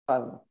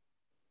התחלנו.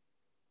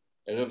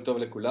 ערב טוב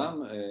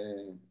לכולם,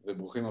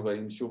 וברוכים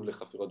הבאים שוב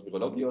לחפירות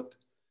וירולוגיות.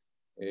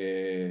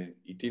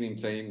 איתי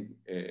נמצאים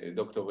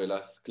דוקטור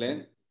סקלן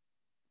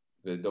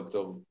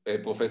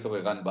ופרופסור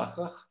אורן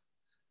בכרך,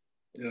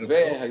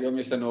 והיום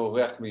יש לנו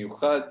אורח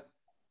מיוחד,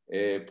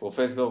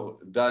 פרופסור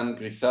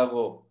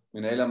גריסרו,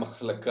 מנהל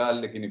המחלקה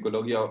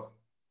לגינקולוגיה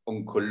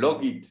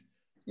אונקולוגית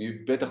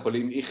מבית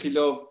החולים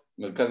איכילוב,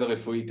 מרכז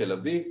הרפואי תל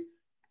אביב,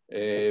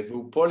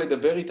 והוא פה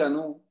לדבר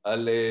איתנו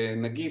על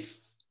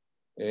נגיף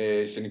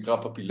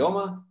שנקרא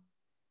פפילומה,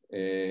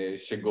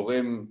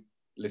 שגורם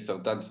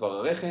לסרטן צוואר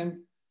הרחם.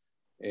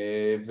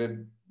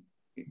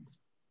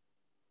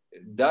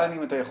 ודן,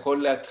 אם אתה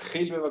יכול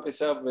להתחיל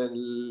בבקשה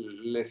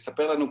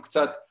ולספר לנו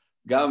קצת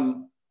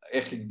גם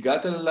איך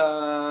הגעת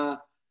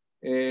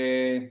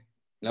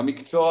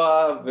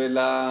למקצוע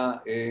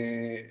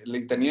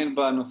ולהתעניין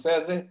בנושא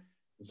הזה,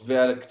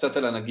 וקצת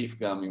על הנגיף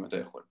גם, אם אתה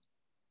יכול.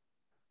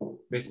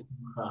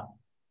 בשמחה.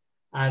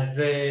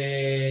 אז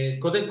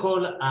קודם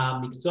כל,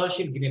 המקצוע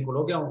של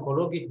גינקולוגיה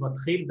אונקולוגית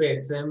מתחיל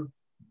בעצם,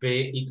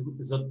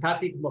 זאת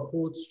תת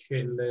התמחות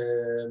של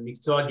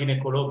מקצוע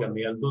גינקולוגיה,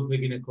 מילדות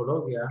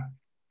וגינקולוגיה,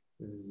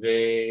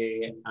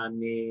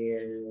 ואני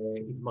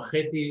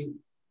התמחיתי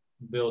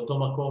באותו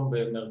מקום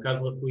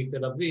במרכז רפואי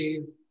תל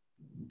אביב,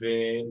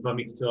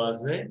 במקצוע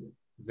הזה,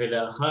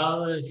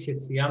 ולאחר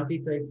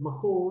שסיימתי את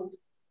ההתמחות,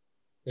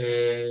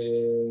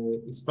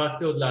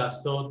 הספקתי עוד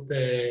לעשות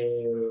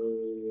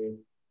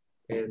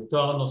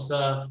תואר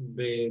נוסף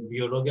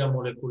בביולוגיה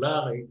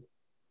מולקולרית,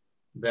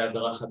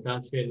 בהדרכתה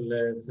של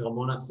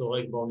חרמונה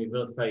סורק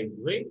באוניברסיטה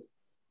העברית,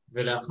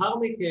 ולאחר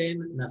מכן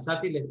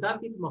נסעתי לתת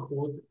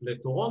התמחות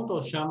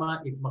לטורונטו, שם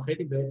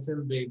התמחיתי בעצם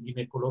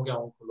בגינקולוגיה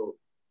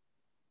אונקולוגית.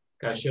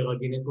 כאשר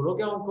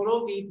הגינקולוגיה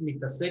האונקולוגית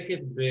מתעסקת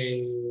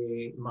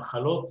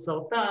במחלות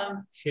סרטן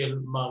של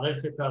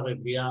מערכת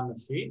הרבייה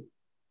הנשית,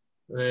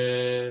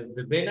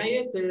 ובין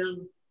היתר,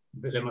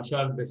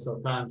 למשל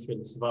בסרטן של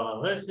צוואר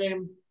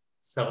הרחם,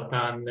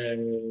 סרטן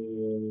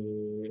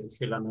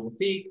של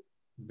הנרתיק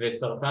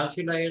וסרטן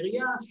של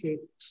העירייה,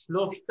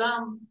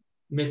 ששלושתם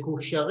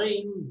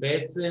מקושרים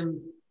בעצם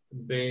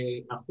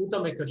בחוט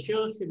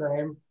המקשר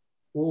שלהם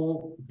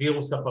הוא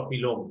וירוס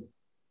הפפילומה.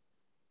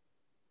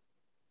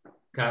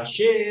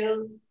 כאשר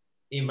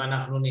אם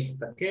אנחנו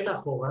נסתכל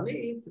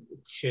אחורנית,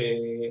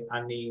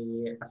 כשאני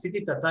עשיתי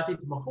את התת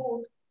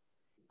התמחות,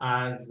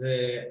 אז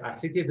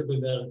עשיתי את זה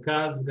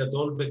במרכז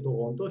גדול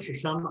בטורונטו,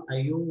 ששם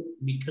היו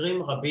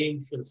מקרים רבים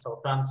של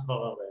סרטן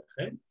צוואר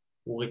הרחם.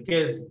 הוא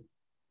ריכז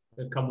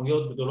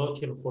כמויות גדולות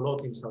של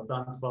חולות עם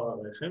סרטן צוואר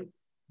הרחם,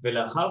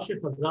 ולאחר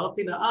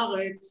שחזרתי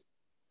לארץ,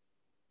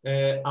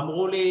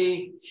 אמרו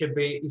לי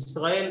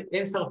שבישראל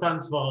אין סרטן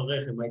צוואר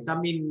הרחם. הייתה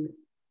מין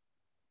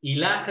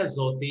עילה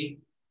כזאת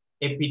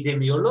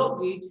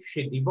אפידמיולוגית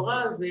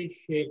שדיברה על זה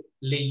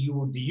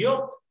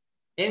שליהודיות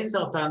אין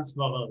סרטן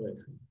צוואר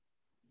הרחם.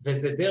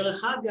 וזה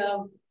דרך אגב,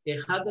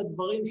 אחד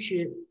הדברים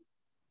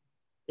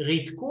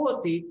שריתקו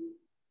אותי,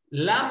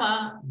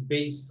 למה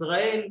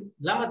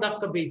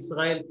דווקא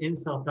בישראל אין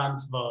סרטן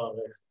צוואר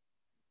הרחם?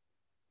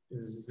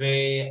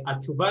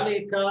 והתשובה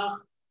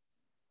לכך,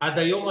 עד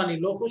היום אני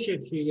לא חושב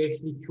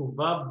שיש לי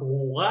תשובה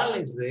ברורה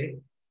לזה,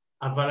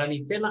 אבל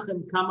אני אתן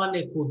לכם כמה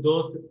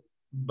נקודות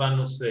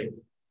בנושא.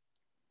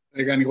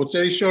 רגע, אני רוצה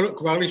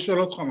כבר לשאול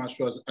אותך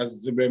משהו, אז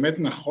זה באמת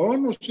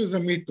נכון או שזה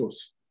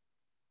מיתוס?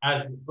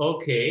 אז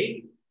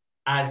אוקיי,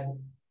 אז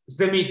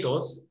זה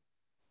מיתוס.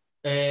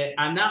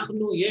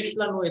 יש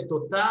לנו את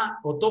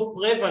אותו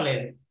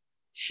פרבלנס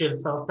של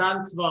סרטן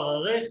צוואר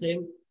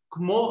הרחם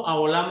כמו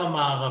העולם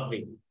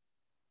המערבי.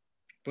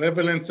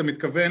 פרבלנס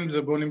המתכוון,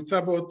 זה בו נמצא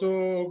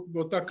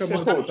באותה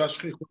כמות, באותה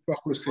שכיחות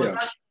באוכלוסייה.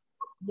 באותה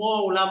שכיחות כמו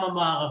העולם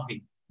המערבי.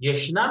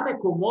 ישנם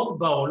מקומות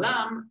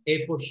בעולם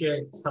איפה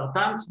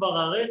שסרטן צוואר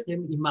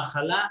הרחם היא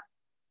מחלה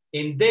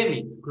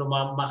אנדמית,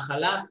 כלומר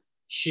מחלה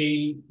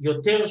שהיא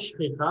יותר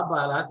שכיחה,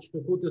 בעלת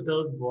שכיחות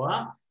יותר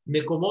גבוהה.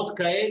 מקומות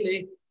כאלה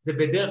זה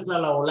בדרך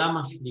כלל העולם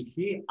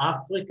השלישי,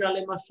 אפריקה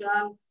למשל,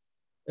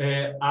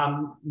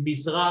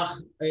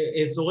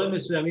 אזורים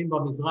מסוימים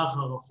במזרח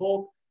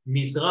הרחוק,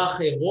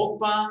 מזרח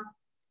אירופה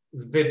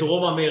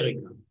ודרום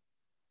אמריקה.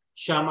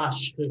 שם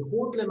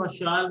השכיחות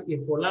למשל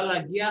יכולה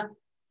להגיע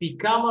פי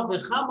כמה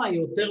וכמה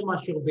יותר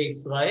מאשר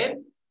בישראל,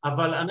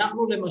 אבל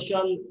אנחנו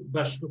למשל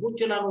בשכיחות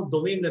שלנו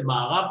דומים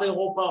למערב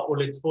אירופה או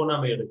לצפון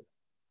אמריקה.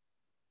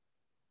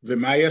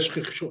 ומהי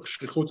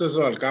השכיחות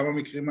הזו? על כמה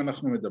מקרים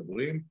אנחנו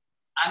מדברים?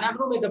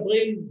 אנחנו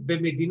מדברים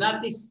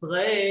במדינת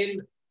ישראל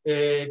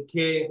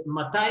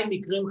כ-200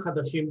 מקרים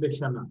חדשים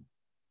בשנה.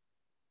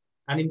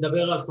 אני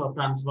מדבר על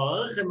סרטן צוואר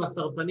הרחם,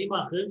 הסרטנים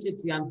האחרים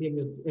שציינתי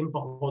הם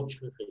פחות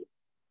שכיחים.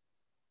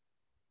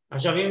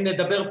 עכשיו, אם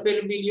נדבר פר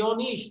מיליון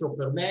איש או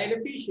פר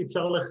 100,000 איש,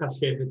 אפשר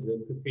לחשב את זה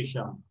כפי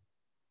שם.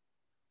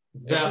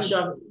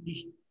 ועכשיו,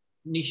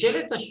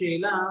 נשאלת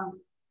השאלה,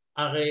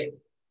 הרי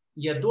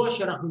ידוע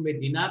שאנחנו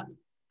מדינת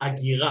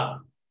הגירה.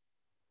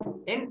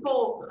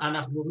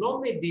 אנחנו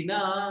לא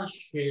מדינה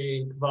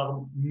שכבר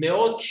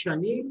מאות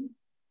שנים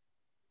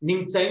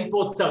נמצאים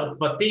פה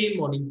צרפתים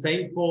או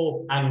נמצאים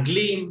פה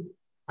אנגלים,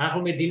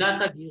 אנחנו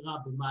מדינת הגירה,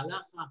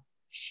 במהלך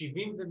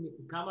 70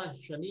 וכמה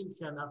שנים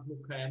שאנחנו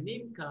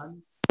קיימים כאן,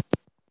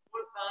 כל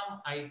פעם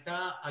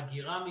הייתה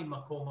הגירה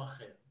ממקום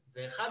אחר.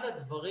 ואחד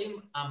הדברים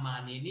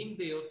המעניינים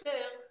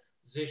ביותר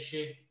זה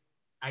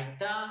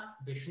שהייתה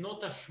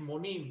בשנות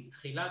ה-80,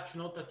 תחילת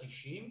שנות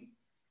ה-90,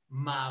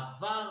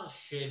 מעבר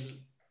של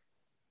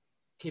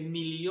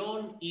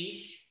כמיליון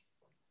איש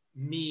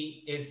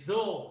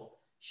מאזור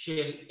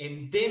של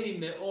אנדמי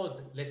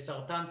מאוד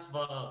לסרטן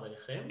צוואר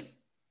הרחם,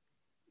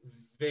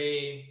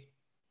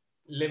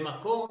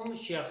 ולמקום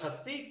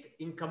שיחסית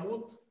עם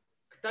כמות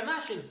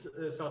קטנה של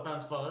סרטן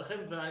צוואר הרחם,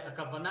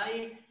 והכוונה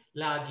היא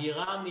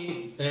להגירה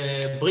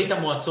מברית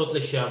המועצות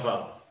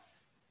לשעבר.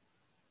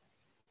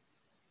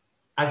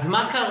 אז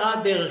מה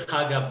קרה דרך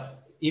אגב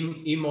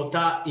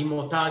עם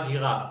אותה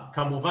הגירה?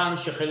 כמובן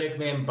שחלק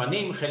מהם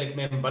בנים, חלק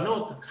מהם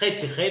בנות,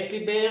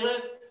 חצי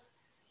בערך,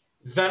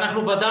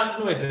 ואנחנו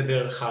בדקנו את זה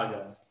דרך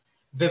אגב.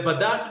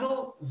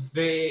 ובדקנו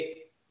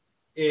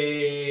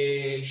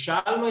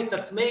ושאלנו את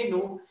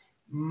עצמנו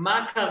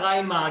מה קרה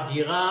עם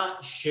ההגירה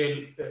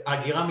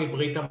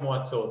מברית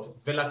המועצות.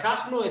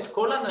 ולקחנו את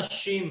כל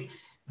הנשים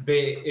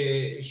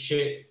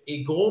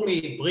שהיגרו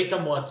מברית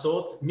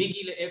המועצות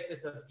מגיל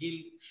 0 עד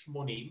גיל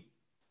 80,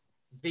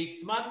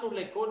 והצמדנו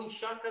לכל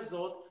אישה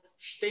כזאת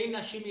 2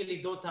 נשים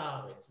ילידות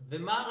הארץ.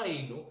 ומה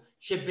ראינו?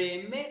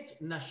 שבאמת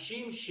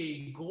נשים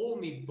שהיגרו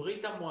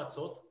מברית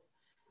המועצות,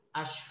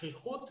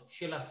 השכיחות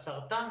של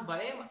הסרטן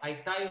בהם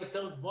הייתה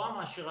יותר גבוהה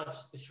מאשר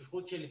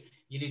השכיחות של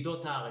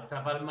ילידות הארץ.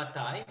 אבל מתי?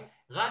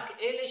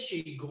 רק אלה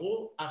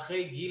שהיגרו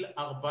אחרי גיל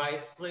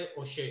 14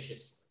 או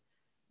 16.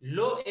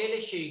 לא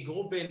אלה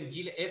שהיגרו בין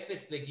גיל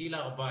 0 לגיל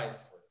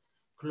 14.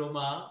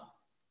 כלומר,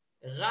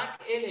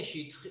 רק אלה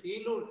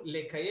שהתחילו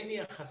לקיים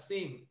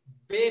יחסים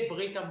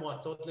בברית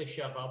המועצות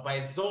לשעבר,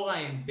 באזור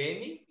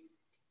האנדמי,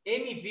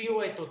 הם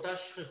הביאו את אותה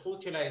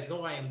שכיחות של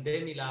האזור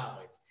האנדמי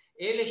לארץ.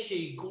 אלה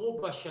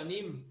שהיגרו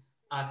בשנים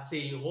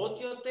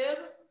הצעירות יותר,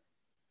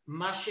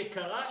 מה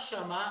שקרה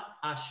שם,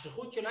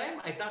 השכיחות שלהם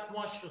הייתה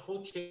כמו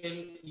השכיחות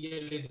של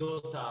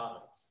ילידות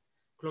הארץ.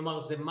 כלומר,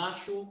 זה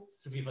משהו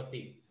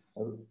סביבתי.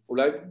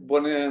 אולי בוא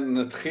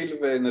נתחיל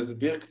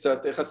ונסביר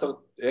קצת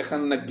איך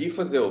הנגיף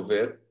הזה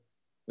עובר,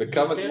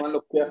 וכמה זמן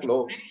לוקח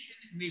לו.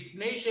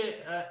 לפני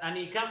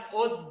שאני אקח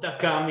עוד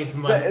דקה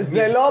מזמן.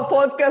 זה לא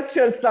פודקאסט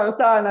של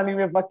סרטן,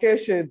 אני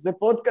מבקשת, זה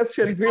פודקאסט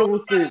של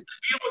וירוסים. זה פודקאסט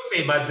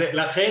של וירוסים, אז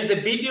לכן זה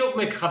בדיוק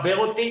מחבר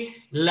אותי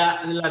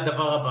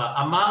לדבר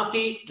הבא.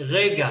 אמרתי,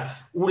 רגע,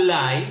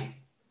 אולי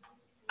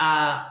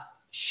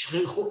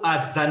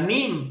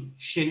הזנים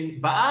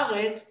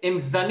שבארץ הם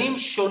זנים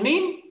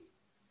שונים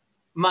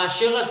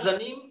מאשר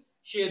הזנים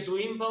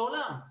שידועים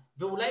בעולם,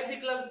 ואולי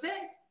בגלל זה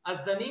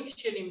הזנים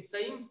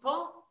שנמצאים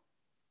פה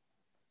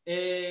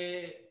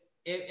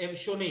הם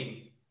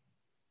שונים.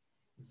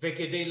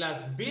 וכדי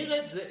להסביר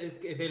את זה,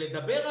 כדי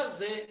לדבר על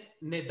זה,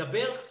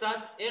 נדבר קצת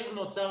איך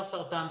נוצר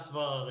סרטן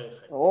צוואר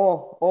הרחם.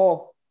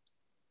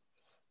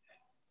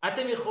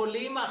 אתם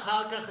יכולים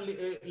אחר כך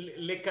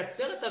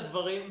לקצר את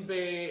הדברים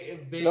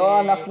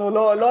לא, אנחנו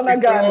לא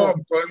נגענו.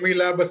 כל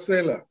מילה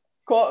בסלע.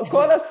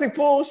 כל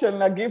הסיפור של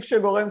נגיף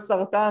שגורם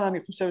סרטן,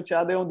 אני חושבת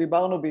שעד היום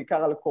דיברנו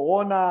בעיקר על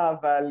קורונה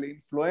ועל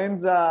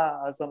אינפלואנזה,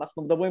 אז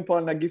אנחנו מדברים פה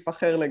על נגיף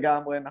אחר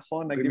לגמרי,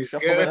 נכון?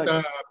 במסגרת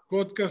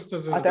הפודקאסט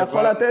הזה אתה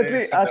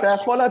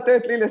יכול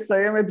לתת לי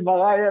לסיים את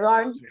דבריי,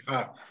 ערן?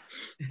 סליחה.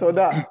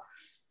 תודה.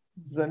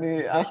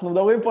 אנחנו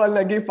מדברים פה על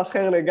נגיף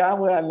אחר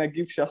לגמרי, על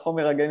נגיף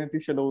שהחומר הגנטי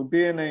שלו הוא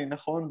DNA,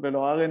 נכון?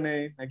 ולא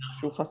RNA, נגיף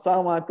שהוא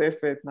חסר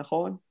מעטפת,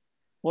 נכון?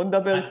 בואו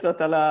נדבר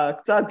קצת על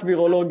קצת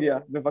וירולוגיה,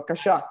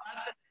 בבקשה.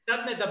 קצת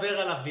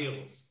נדבר על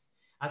הווירוס.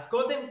 אז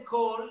קודם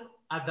כל,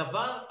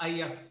 הדבר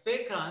היפה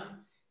כאן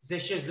זה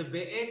שזה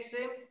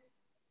בעצם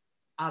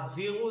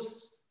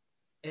הווירוס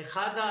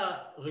אחד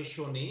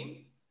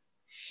הראשונים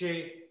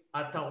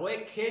שאתה רואה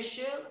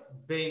קשר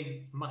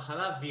בין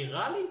מחלה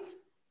ויראלית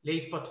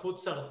להתפתחות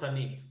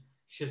סרטנית,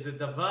 שזה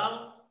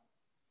דבר,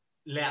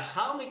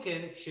 לאחר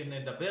מכן,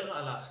 כשנדבר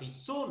על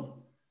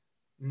החיסון,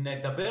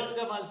 נדבר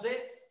גם על זה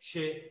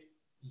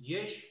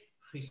שיש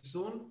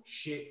חיסון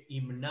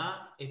שימנע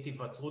את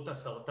היווצרות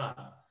הסרטן.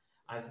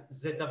 אז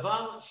זה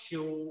דבר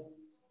שהוא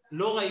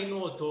לא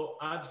ראינו אותו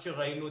עד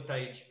שראינו את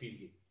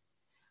ה-HPV.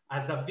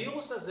 אז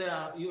הווירוס הזה,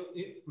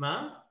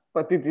 מה?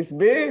 הפטיטיס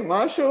B,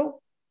 משהו?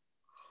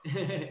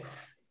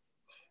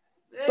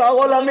 שר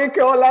עולמי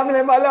כעולם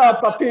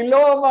למלא,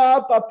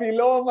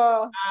 פפילומה,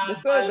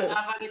 בסדר.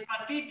 אבל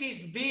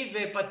הפטיטיס B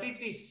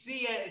והפטיטיס C,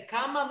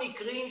 כמה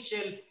מקרים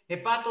של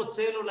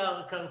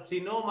הפטוצלולר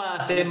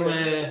קרצינומה אתם...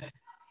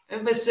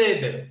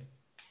 בסדר.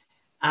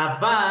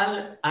 אבל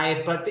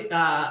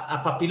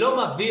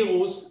הפפילומה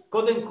וירוס,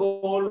 קודם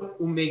כל,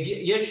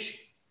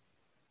 יש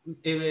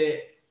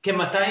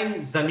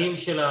כ-200 זנים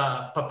של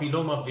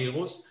הפפילומה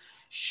וירוס,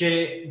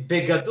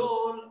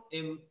 שבגדול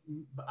הם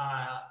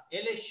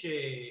אלה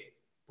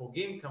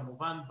שפוגעים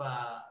כמובן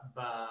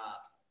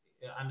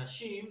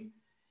באנשים,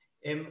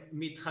 הם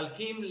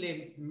מתחלקים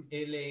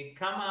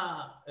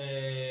לכמה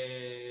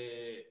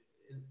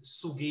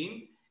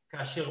סוגים,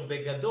 כאשר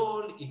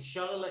בגדול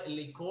אפשר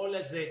לקרוא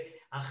לזה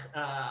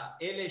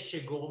אלה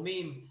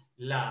שגורמים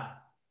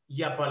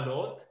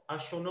ליבלות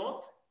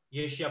השונות,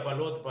 יש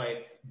יבלות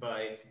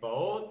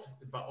באצבעות,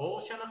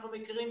 בעור שאנחנו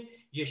מכירים,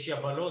 יש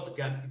יבלות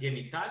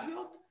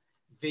גניטליות,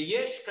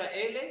 ויש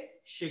כאלה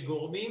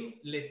שגורמים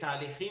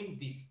לתהליכים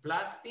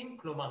דיספלסטיים,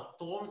 כלומר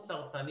טרום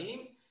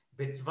סרטניים,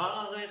 בצוואר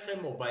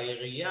הרחם או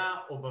בעירייה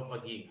או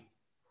בווגינה.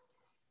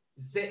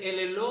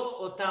 אלה לא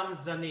אותם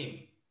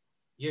זנים.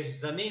 יש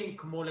זנים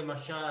כמו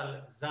למשל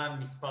זן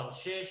מספר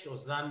 6 או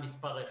זן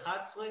מספר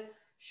 11,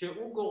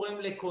 שהוא גורם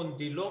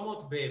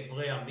לקונדילומות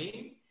באיברי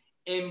המין,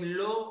 הם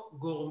לא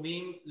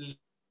גורמים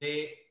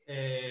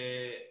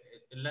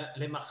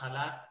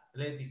למחלת,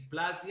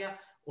 לדיספלזיה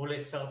או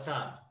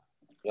לסרטן.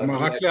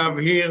 רק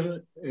להבהיר,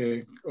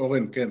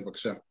 אורן, כן,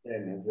 בבקשה.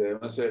 כן, זה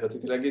מה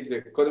שרציתי להגיד, זה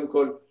קודם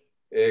כל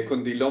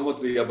קונדילומות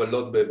זה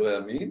יבלות באיברי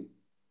המין,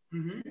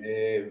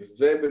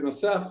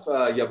 ובנוסף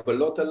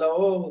היבלות על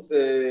העור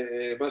זה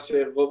מה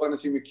שרוב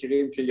האנשים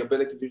מכירים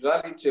כיבלת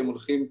ויראלית, שהם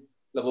הולכים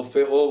לרופא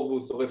עור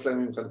והוא שורף להם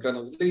עם חנקן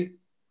נוזלי,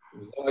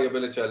 זו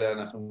היבלת שעליה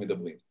אנחנו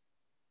מדברים.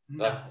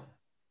 נכון.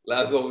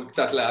 לעזור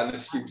קצת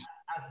לאנשים.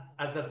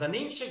 אז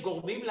הזנים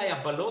שגורמים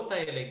ליבלות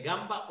האלה,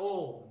 גם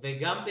בעור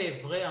וגם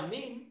באיברי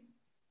המין,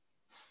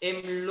 הם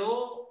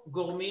לא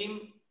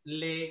גורמים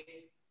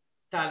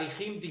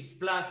לתהליכים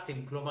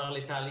דיספלסטיים, כלומר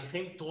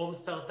לתהליכים טרום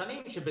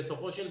סרטניים,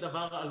 שבסופו של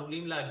דבר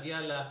עלולים להגיע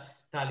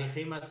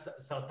לתהליכים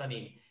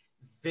הסרטניים.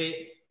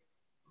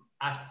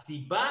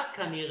 והסיבה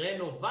כנראה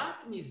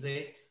נובעת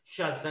מזה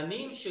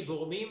שהזנים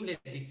שגורמים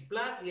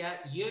לדיספלזיה,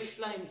 יש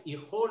להם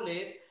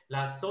יכולת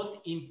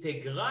לעשות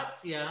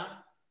אינטגרציה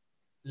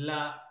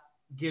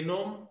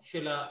לגנום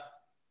של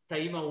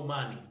התאים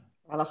ההומניים.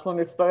 אנחנו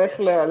נצטרך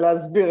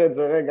להסביר את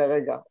זה.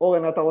 רגע.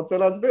 אורן, אתה רוצה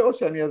להסביר או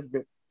שאני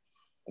אסביר?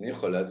 אני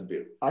יכול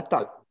להסביר. אתה.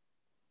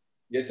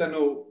 יש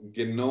לנו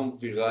גנום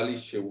ויראלי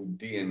שהוא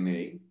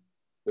DNA,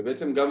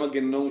 ובעצם גם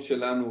הגנום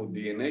שלנו הוא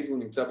DNA, והוא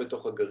נמצא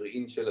בתוך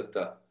הגרעין של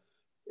התא.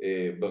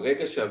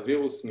 ברגע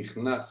שהווירוס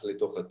נכנס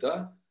לתוך התא,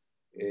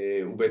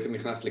 הוא בעצם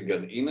נכנס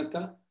לגרעין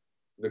התא,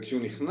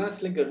 וכשהוא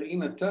נכנס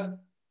לגרעין התא,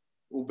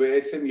 הוא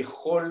בעצם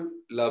יכול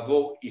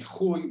לעבור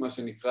איחוי, מה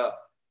שנקרא,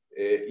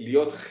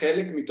 להיות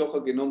חלק מתוך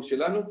הגנום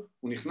שלנו,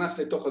 הוא נכנס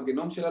לתוך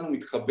הגנום שלנו,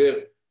 מתחבר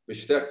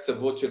בשתי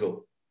הקצוות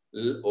שלו,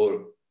 או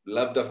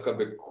לאו דווקא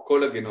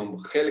בכל הגנום,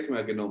 חלק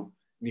מהגנום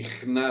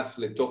נכנס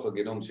לתוך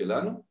הגנום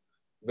שלנו,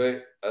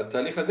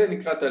 והתהליך הזה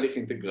נקרא תהליך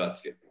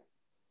אינטגרציה.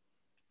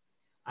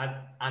 אז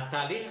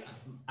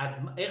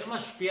איך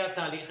משפיע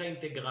תהליך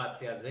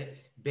האינטגרציה הזה?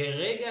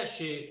 ברגע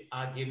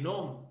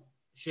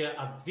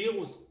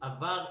שהווירוס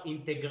עבר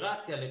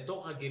אינטגרציה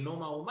לתוך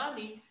הגנום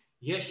ההומני,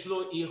 יש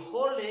לו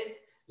יכולת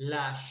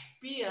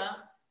להשפיע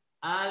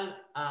על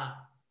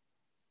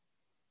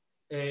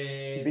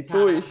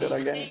ביטוי של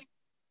הגנים.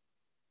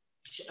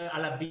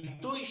 על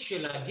הביטוי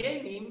של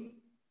הגנים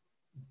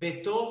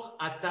בתוך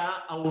התא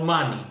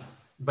ההומני,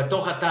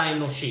 בתוך התא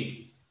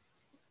האנושי.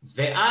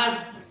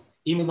 ואז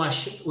אם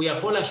הוא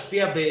יכול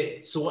להשפיע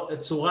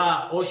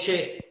בצורה, או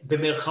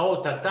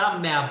שבמרכאות התא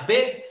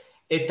מאבד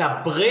את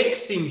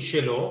הברקסים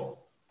שלו,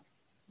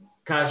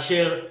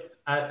 כאשר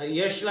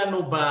יש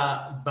לנו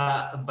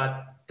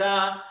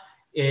בתא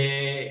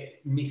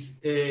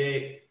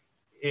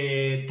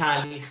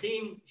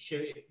תהליכים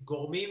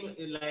שגורמים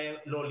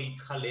לו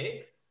להתחלק,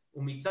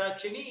 ומצד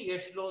שני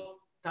יש לו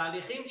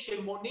תהליכים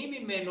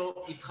שמונעים ממנו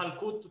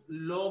התחלקות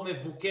לא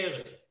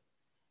מבוקרת.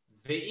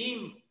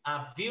 ואם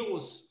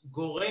הווירוס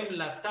גורם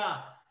לתא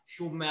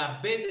שהוא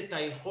מאבד את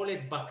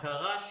היכולת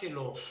בקרה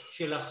שלו,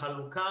 של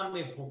החלוקה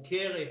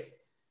המבוקרת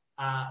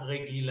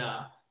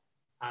הרגילה,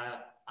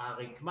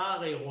 הרקמה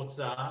הרי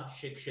רוצה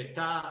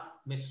שכשתא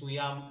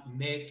מסוים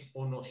מת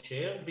או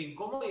נושר,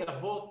 במקומו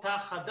יבוא תא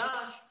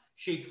חדש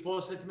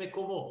שיתפוס את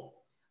מקומו.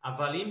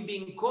 אבל אם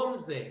במקום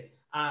זה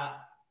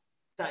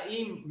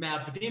התאים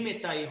מאבדים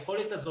את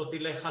היכולת הזאת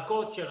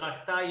לחכות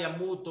שרק תא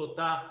ימות או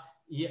תא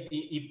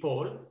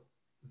ייפול,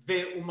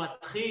 והוא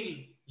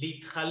מתחיל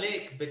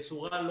להתחלק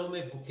בצורה לא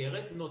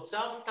מבוקרת,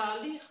 נוצר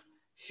תהליך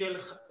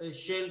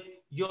של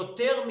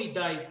יותר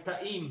מדי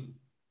תאים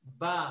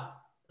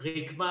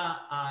ברקמה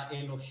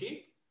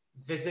האנושית,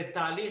 וזה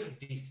תהליך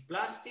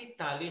דיספלסטי,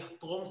 תהליך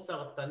טרום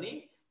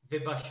סרטני,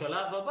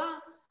 ובשלב הבא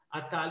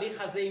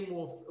התהליך הזה, אם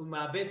הוא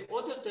מאבד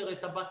עוד יותר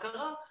את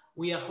הבקרה,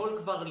 הוא יכול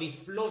כבר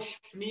לפלוש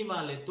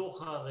פנימה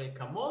לתוך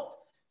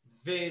הרקמות,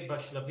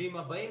 ובשלבים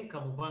הבאים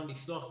כמובן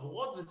לשלוח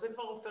גבורות, וזה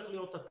כבר הופך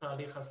להיות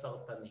התהליך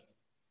הסרטני.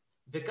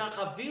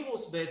 וככה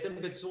וירוס בעצם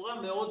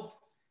בצורה מאוד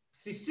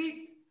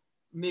בסיסית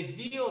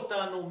מביא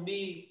אותנו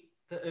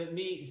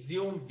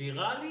מזיהום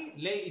ויראלי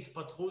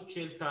להתפתחות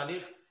של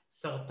תהליך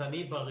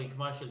סרטני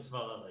ברקמה של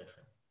צוואר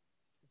הרחם.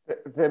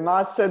 ומה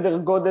הסדר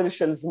גודל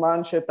של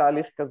זמן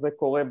שתהליך כזה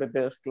קורה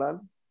בדרך כלל?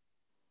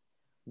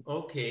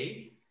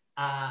 אוקיי,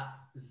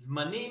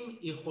 הזמנים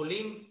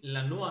יכולים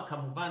לנוע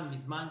כמובן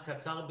מזמן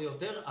קצר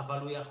ביותר, אבל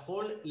הוא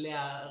יכול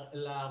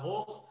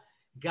לערוך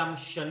גם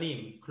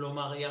שנים.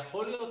 כלומר,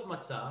 יכול להיות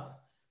מצב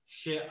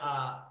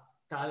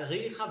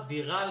שהתהליך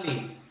הוויראלי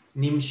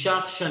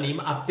נמשך שנים,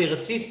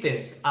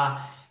 הפרסיסטנס,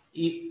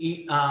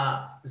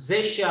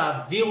 זה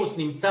שהווירוס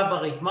נמצא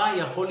ברקמה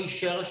יכול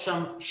להישאר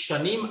שם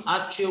שנים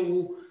עד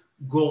שהוא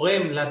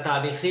גורם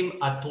לתהליכים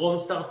הטרום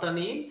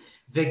סרטניים,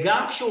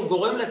 וגם כשהוא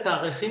גורם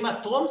לתהליכים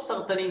הטרום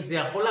סרטניים זה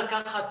יכול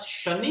לקחת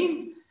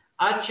שנים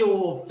עד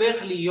שהוא הופך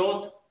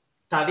להיות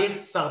תהליך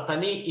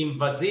סרטני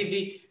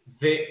אינבזיבי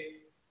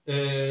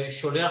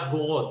ושולח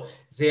גרורות.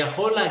 זה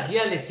יכול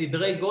להגיע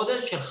לסדרי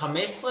גודל של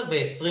 15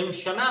 ו-20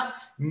 שנה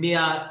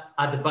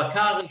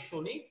מההדבקה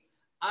הראשונית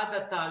עד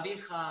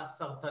התהליך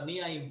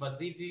הסרטני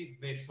האינבזיבי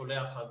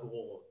ושולח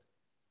הגרורות.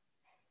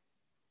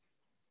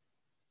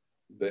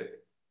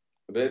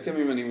 בעצם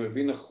אם אני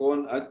מבין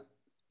נכון, עד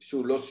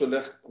שהוא לא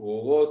שולח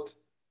גרורות,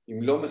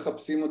 אם לא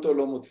מחפשים אותו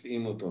לא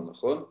מוצאים אותו,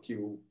 נכון? כי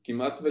הוא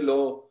כמעט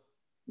ולא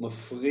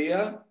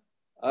מפריע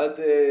עד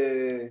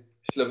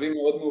שלבים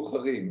מאוד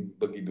מאוחרים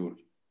בגידול.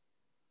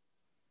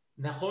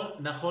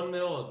 נכון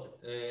מאוד.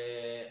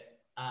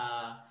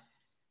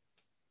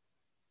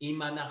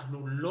 אם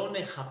אנחנו לא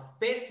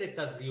נחפש את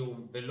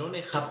הזיהום ולא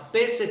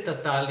נחפש את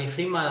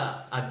התהליכים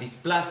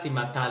הדיספלסטיים,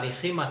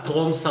 התהליכים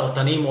הטרום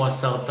סרטניים או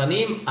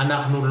הסרטניים,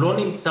 אנחנו לא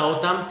נמצא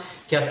אותם,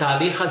 כי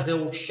התהליך הזה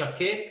הוא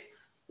שקט,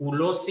 הוא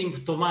לא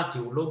סימפטומטי,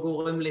 הוא לא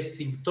גורם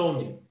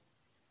לסימפטומים,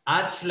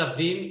 עד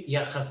שלבים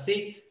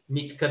יחסית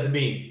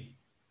מתקדמים.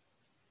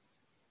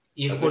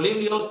 יכולים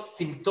להיות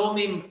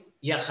סימפטומים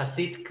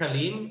יחסית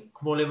קלים,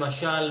 כמו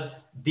למשל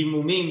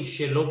דימומים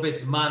שלא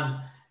בזמן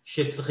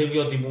שצריכים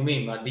להיות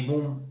דימומים.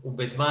 הדימום הוא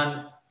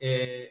בזמן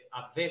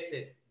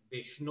הווסת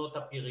בשנות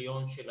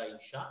הפריון של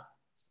האישה.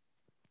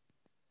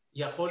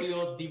 יכול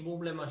להיות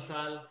דימום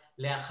למשל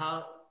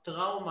לאחר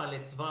טראומה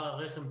לצוואר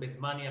הרחם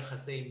בזמן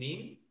יחסי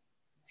מין,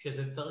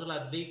 שזה צריך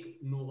להדליק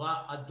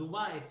נורה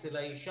אדומה אצל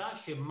האישה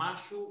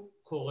שמשהו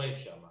קורה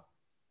שם.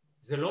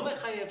 זה לא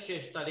מחייב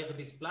שיש תהליך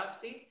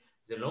דיספלסטי,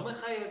 זה לא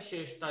מחייב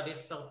שיש תהליך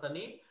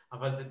סרטני,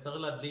 אבל זה צריך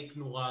להדליק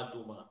נורה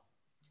אדומה.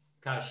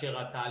 כאשר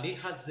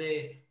התהליך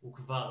הזה הוא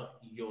כבר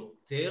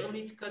יותר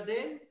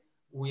מתקדם,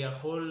 הוא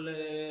יכול,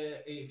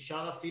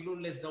 אפשר אפילו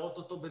לזהות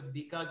אותו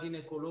בבדיקה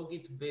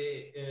גינקולוגית,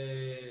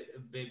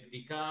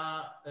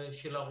 בבדיקה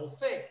של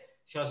הרופא,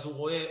 שאז הוא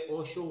רואה,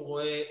 או שהוא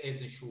רואה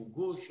איזשהו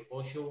גוש,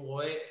 או שהוא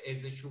רואה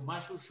איזשהו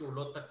משהו שהוא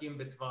לא תקין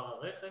בצוואר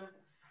הרחם,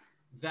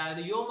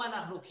 והיום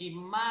אנחנו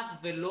כמעט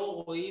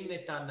ולא רואים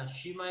את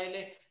האנשים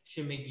האלה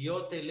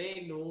שמגיעות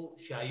אלינו,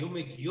 שהיו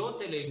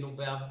מגיעות אלינו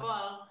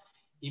בעבר,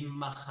 עם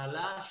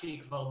מחלה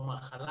שהיא כבר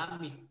מחלה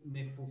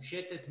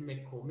מפושטת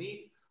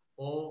מקומית,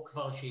 או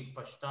כבר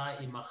שהתפשטה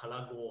עם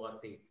מחלה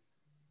גרורתית.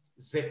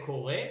 זה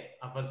קורה,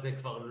 אבל זה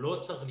כבר לא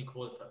צריך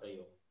לקרות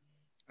היום.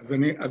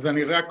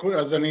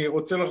 אז אני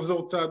רוצה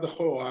לחזור צעד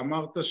אחורה.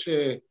 אמרת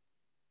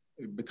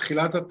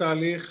שבתחילת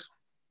התהליך,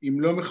 אם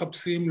לא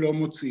מחפשים, לא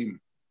מוצאים.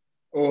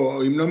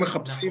 או אם לא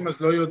מחפשים,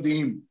 אז לא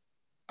יודעים.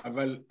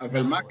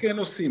 אבל מה כן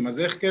עושים? אז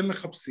איך כן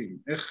מחפשים?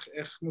 איך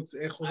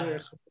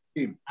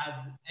מחפשים? אז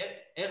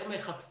איך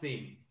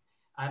מחפשים?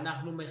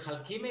 אנחנו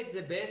מחלקים את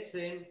זה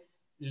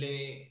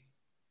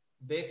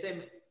בעצם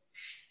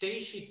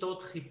שתי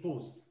שיטות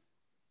חיפוש.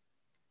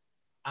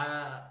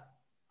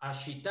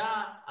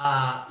 השיטה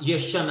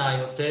הישנה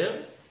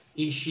יותר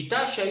היא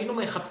שיטה שהיינו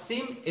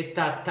מחפשים את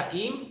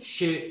התאים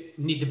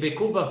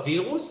שנדבקו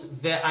בווירוס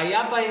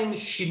והיה בהם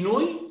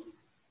שינוי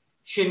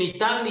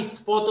שניתן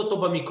לצפות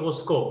אותו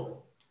במיקרוסקופ,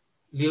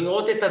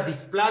 לראות את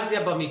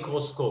הדיספלזיה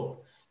במיקרוסקופ,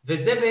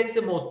 וזה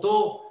בעצם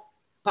אותו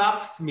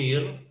פאפ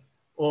סמיר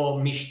או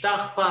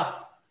משטח פאפ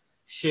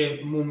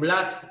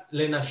שמומלץ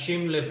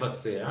לנשים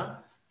לבצע,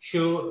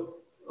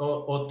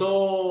 שאותו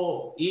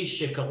איש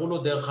שקראו לו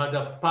דרך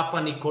אגב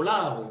פאפה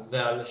ניקולאו,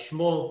 ועל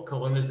שמו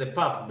קוראים לזה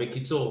פאפ,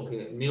 בקיצור,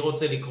 מי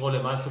רוצה לקרוא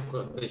למשהו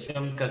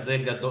בשם כזה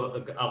גדול,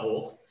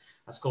 ארוך,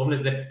 אז קוראים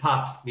לזה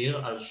פאפ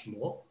סמיר על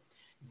שמו,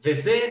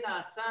 וזה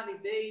נעשה על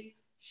ידי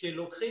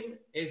שלוקחים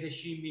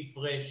איזושהי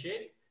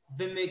מברשת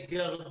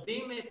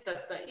ומגרדים את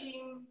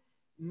התאים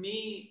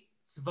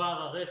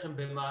מצוואר הרחם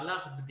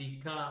במהלך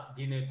בדיקה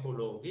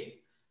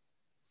גינקולוגית,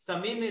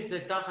 שמים את זה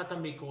תחת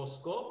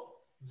המיקרוסקופ,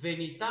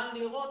 וניתן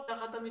לראות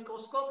תחת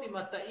המיקרוסקופ אם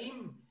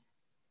התאים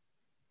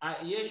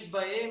יש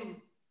בהם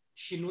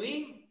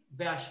שינויים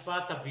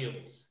בהשפעת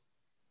הווירוס.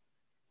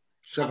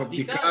 עכשיו,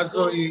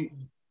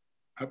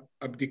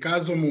 הבדיקה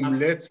הזו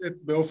מומלצת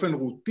באופן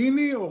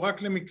רוטיני, או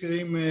רק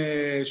למקרים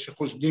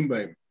שחושדים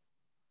בהם?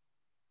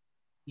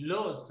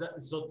 לא,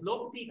 זאת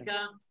לא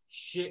בדיקה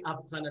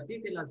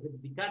שהבחנתית, אלא זה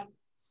בדיקת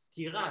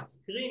סקירה,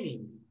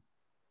 סקרינינג,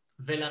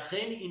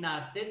 ולכן היא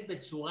נעשית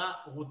בצורה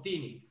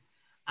רוטינית.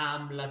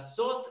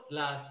 ההמלצות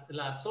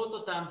לעשות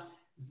אותן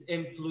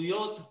הן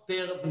תלויות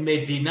פר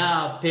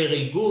מדינה, פר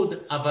איגוד,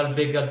 אבל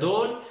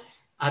בגדול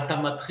אתה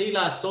מתחיל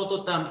לעשות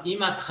אותן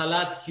עם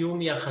התחלת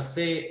קיום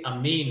יחסי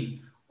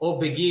המין, או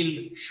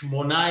בגיל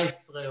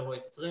 18 או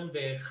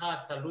 21,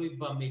 תלוי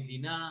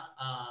במדינה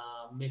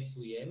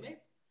המסוימת,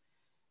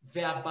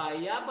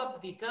 והבעיה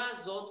בבדיקה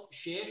הזאת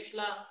שיש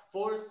לה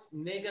false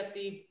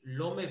negative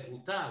לא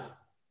מבוטל,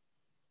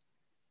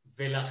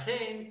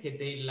 ולכן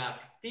כדי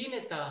להקטין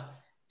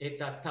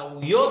את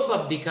הטעויות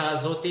בבדיקה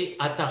הזאת,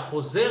 אתה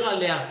חוזר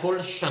עליה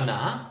כל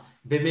שנה,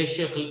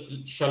 במשך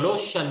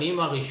 3 שנים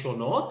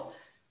הראשונות,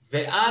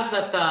 ואז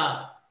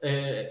אתה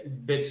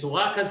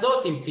בצורה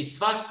כזאת, אם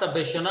פספסת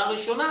בשנה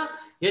הראשונה,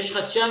 יש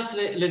לך צ'אנס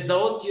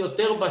לזהות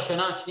יותר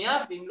בשנה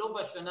השנייה, ואם לא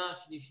בשנה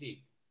השלישית.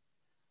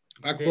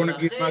 רק בוא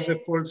נגיד מה זה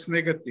false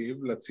negative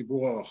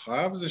לציבור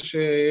הרחב, זה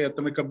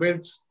שאתה מקבל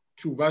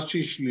תשובה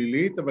שהיא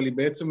שלילית, אבל היא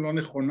בעצם לא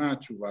נכונה,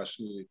 התשובה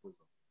השלילית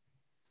הזאת.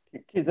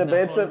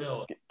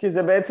 כי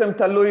זה בעצם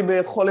תלוי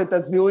ביכולת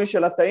הזיהוי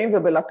של התאים,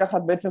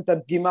 ובלקחת בעצם את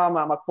הדגימה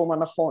מהמקום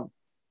הנכון.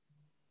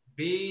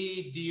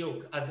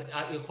 בדיוק. אז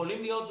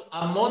יכולים להיות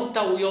המון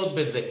טעויות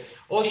בזה.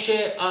 או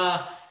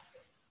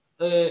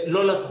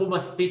שלא לקחו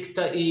מספיק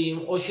תאים,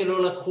 או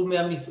שלא לקחו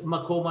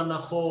מהמקום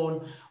הנכון,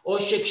 או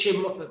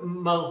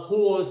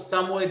שכשמרחו או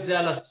שמו את זה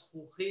על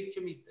הזכוכית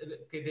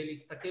כדי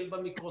להסתכל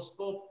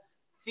במיקרוסקופ,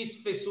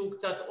 פספסו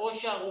קצת, או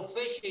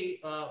שהרופא,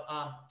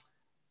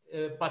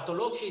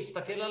 הפתולוג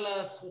שהסתכל על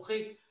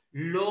הזכוכית,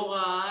 לא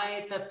ראה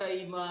את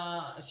התאים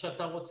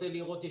שאתה רוצה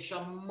לראות. יש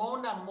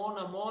המון המון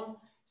המון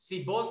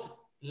סיבות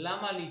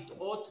למה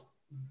לטעות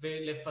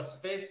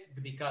ולפספס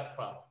בדיקת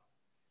פאפ.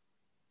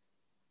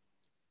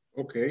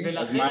 אוקיי,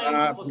 אז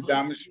מה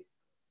הבדיקה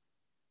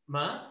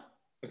מה?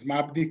 אז מה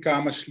הבדיקה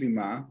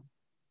המשלימה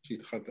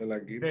שהתחלת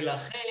להגיד?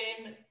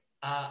 ולכן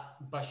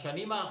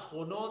בשנים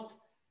האחרונות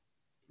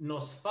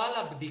נוספה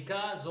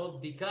לבדיקה הזאת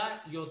בדיקה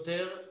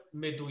יותר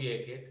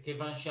מדויקת,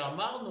 כיוון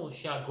שאמרנו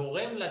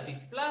שהגורם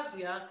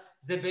לדיספלזיה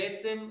זה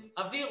בעצם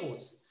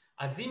הווירוס.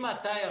 אז אם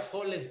אתה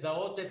יכול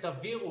לזהות את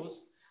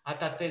הווירוס,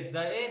 אתה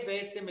תזהה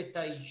בעצם את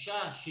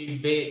האישה שהיא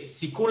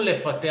בסיכון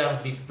לפתח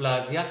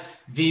דיספלזיה,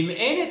 ואם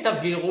אין את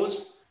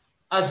הווירוס,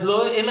 אז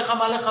אין לך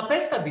מה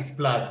לחפש את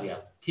הדיספלזיה,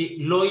 כי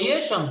לא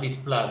יהיה שם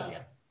דיספלזיה,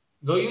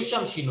 לא יהיו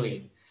שם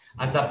שינויים.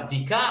 אז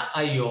הבדיקה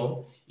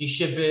היום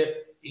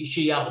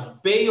שהיא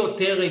הרבה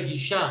יותר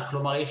רגישה,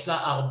 כלומר יש לה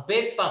הרבה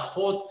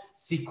פחות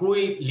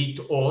סיכוי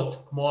לטעות,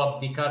 כמו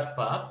הבדיקת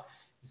פאפ,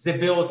 זה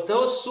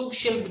באותו סוג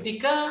של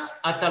בדיקה,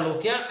 אתה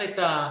לוקח את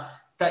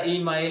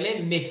התאים האלה,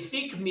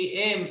 מפיק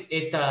מהם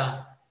את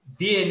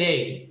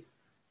ה-DNA,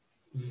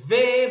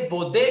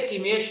 ובודק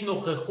אם יש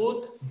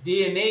נוכחות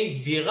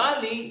DNA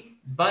ויראלי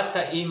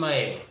בתאים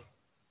האלה.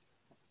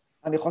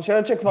 אני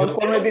חושבת שכבר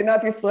כל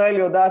מדינת ישראל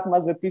יודעת מה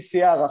זה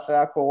PCR אחרי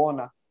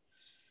הקורונה.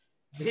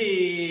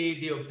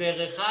 בדיוק.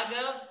 דרך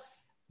אגב,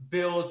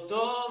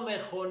 באותו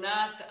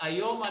מכונת,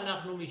 היום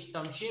אנחנו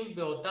משתמשים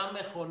באותה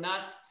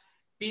מכונת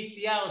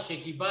PCR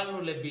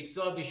שקיבלנו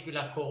לביצוע בשביל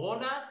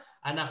הקורונה,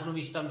 אנחנו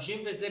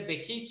משתמשים בזה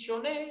בקיט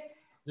שונה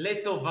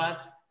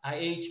לטובת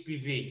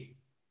ה-HPV.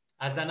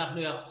 אז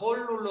אנחנו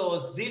יכולנו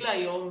להוזיל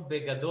היום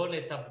בגדול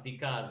את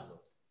הבדיקה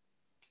הזאת.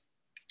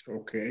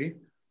 אוקיי.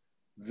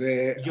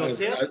 יותר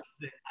מזה,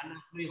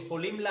 אנחנו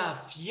יכולים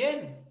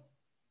לאפיין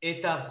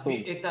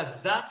את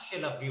הזן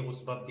של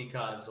הווירוס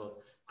בבדיקה הזאת.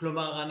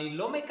 כלומר, אני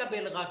לא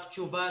מקבל רק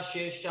תשובה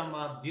שיש שם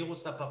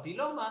וירוס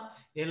הפפילומה,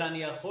 אלא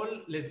אני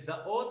יכול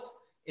לזהות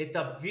את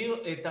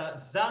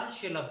הזן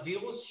של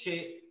הווירוס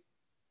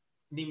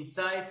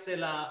שנמצא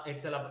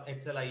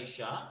אצל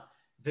האישה,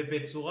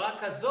 ובצורה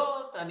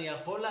כזאת אני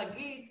יכול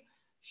להגיד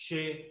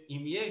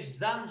שאם יש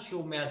זן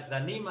שהוא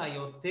מהזנים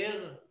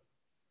היותר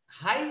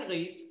high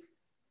risk,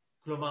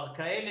 כלומר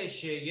כאלה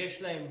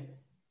שיש להם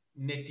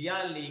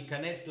נטייה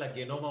להיכנס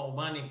לגנום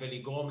ההומני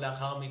ולגרום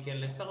לאחר מכן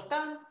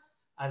לסרטן,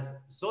 אז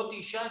זאת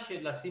אישה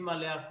שלשים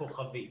עליה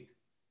כוכבית.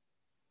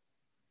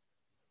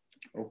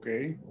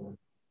 אוקיי.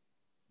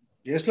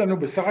 יש לנו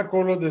בסך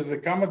הכל עוד איזה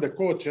כמה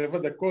דקות, 7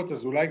 דקות,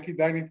 אז אולי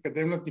כדאי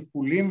נתקדם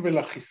לטיפולים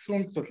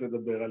ולחיסון קצת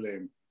לדבר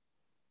עליהם.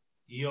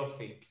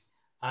 יופי.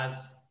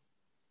 אז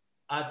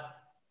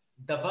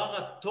הדבר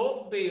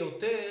הטוב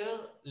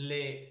ביותר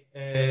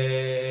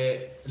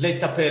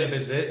לטפל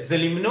בזה, זה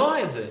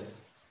למנוע את זה.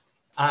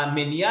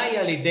 המניעה היא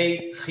על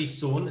ידי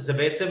חיסון, זה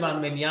בעצם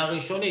המניעה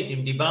הראשונית.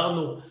 אם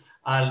דיברנו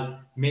על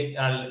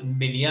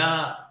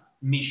מניעה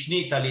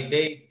משנית על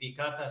ידי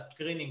בדיקת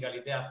הסקרינינג, על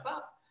ידי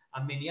הפאפ,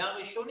 המניעה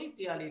הראשונית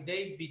היא על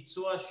ידי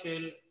ביצוע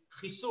של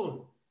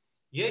חיסון.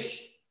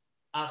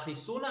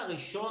 החיסון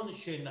הראשון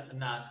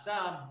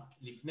שנעשה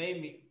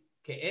לפני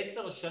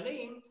כ10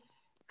 שנים,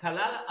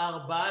 כלל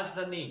 4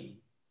 זנים.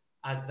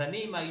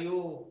 הזנים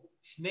היו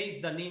 2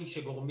 זנים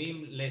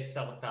שגורמים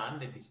לסרטן,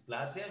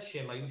 לדיספלזיה,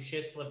 שהם היו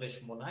 16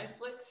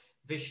 ו-18,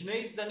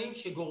 ו2 זנים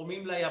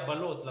שגורמים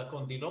ליבלות,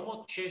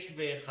 לקונדילומות, 6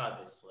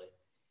 ו-11.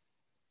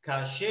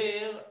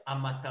 כאשר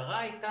המטרה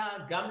הייתה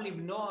גם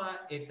למנוע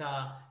את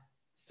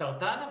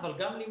הסרטן, אבל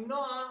גם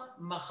למנוע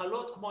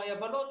מחלות כמו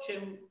היבלות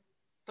שהן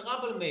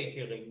טראבל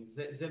מייקרים.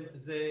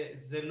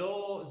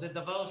 זה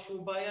דבר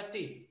שהוא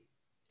בעייתי.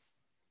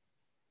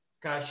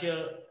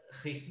 כאשר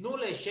חיסנו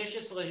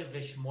ל-16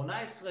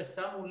 ו-18,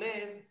 שמו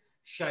לב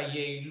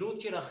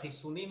שהיעילות של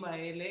החיסונים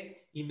האלה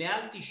היא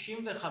מעל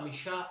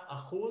 95%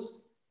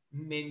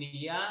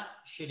 מניעה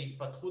של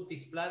התפתחות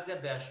דיספלזיה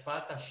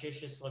בהשפעת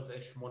ה-16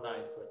 ו-18,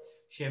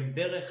 שהם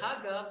דרך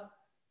אגב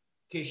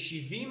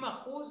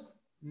כ-70%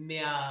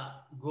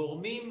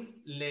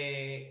 מהגורמים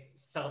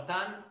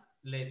לסרטן,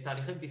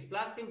 לתהליכים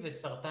דיספלסטיים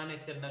וסרטן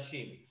אצל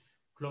נשים.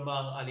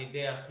 כלומר על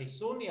ידי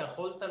החיסון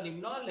יכולת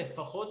למנוע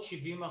לפחות 70%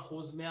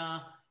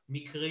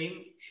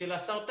 מהמקרים של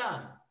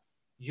הסרטן.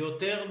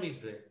 יותר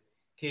מזה,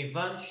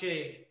 כיוון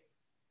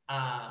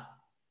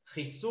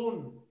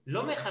שהחיסון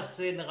לא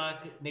מחסן רק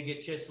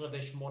נגד 16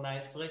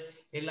 ו-18,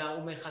 אלא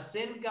הוא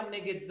מחסן גם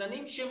נגד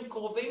זנים שהם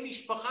קרובי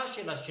משפחה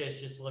של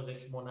ה-16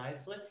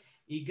 ו-18,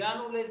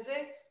 הגענו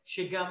לזה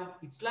שגם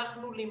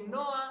הצלחנו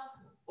למנוע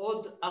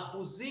עוד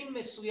אחוזים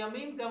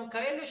מסוימים, גם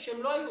כאלה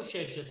שהם לא היו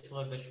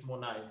 16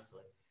 ו-18.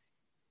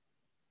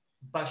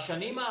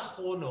 בשנים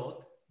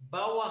האחרונות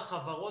באו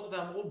החברות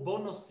ואמרו בוא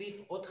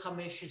נוסיף עוד 15%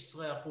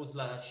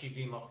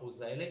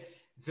 ל-70% האלה,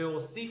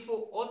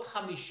 והוסיפו עוד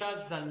 5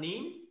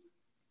 זנים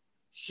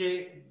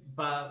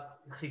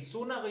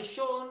שבחיסון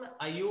הראשון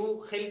היו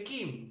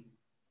חלקים.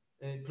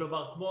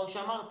 כלומר, כמו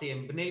שאמרתי,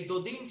 הם בני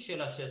דודים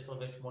של ה-16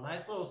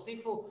 ו-18,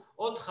 הוסיפו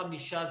עוד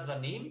 5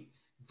 זנים,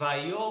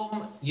 והיום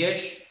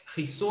יש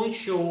חיסון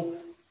שהוא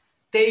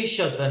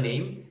 9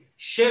 זנים,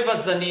 7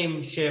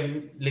 זנים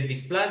שהם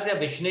לדיספלזיה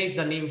ו2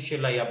 זנים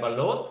של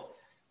היבלות,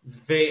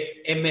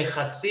 והם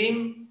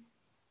מכסים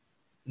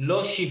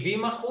לא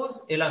 70%,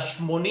 אלא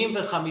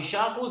 85%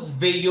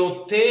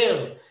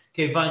 ויותר,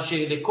 כיוון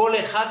שלכל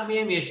אחד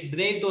מהם יש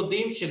בני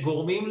דודים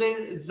שגורמים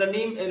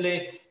לזנים,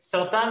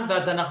 לסרטן,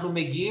 ואז אנחנו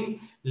מגיעים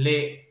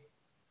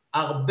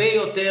להרבה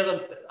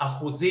יותר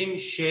אחוזים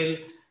של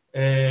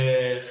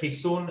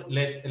חיסון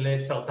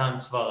לסרטן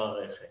צוואר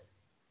הרחם.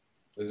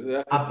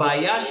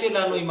 הבעיה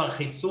שלנו עם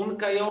החיסון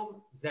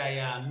כיום זה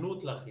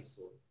ההיענות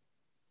לחיסון.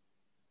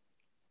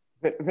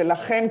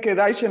 ולכן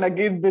כדאי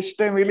שנגיד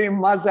בשתי מילים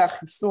מה זה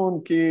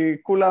החיסון, כי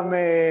כולם,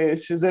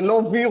 שזה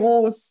לא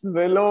וירוס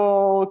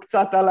ולא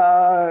קצת על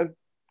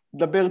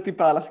דבר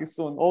טיפה על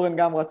החיסון. אורן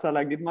גם רצה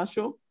להגיד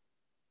משהו?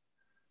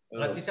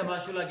 רצית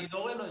משהו להגיד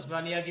אורן,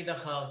 ואני אגיד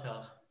אחר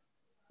כך.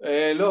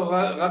 לא,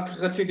 רק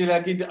רציתי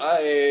להגיד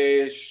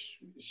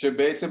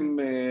שבעצם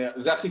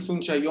זה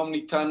החיסון שהיום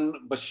ניתן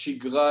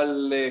בשגרה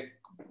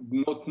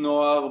לבנות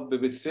נוער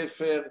בבית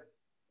ספר,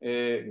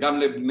 גם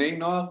לבני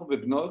נוער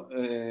ובנות,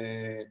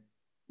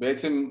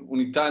 בעצם הוא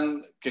ניתן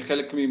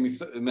כחלק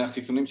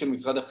מהחיסונים של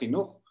משרד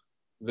החינוך,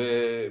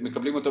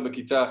 ומקבלים אותו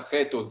בכיתה ח'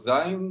 או ז',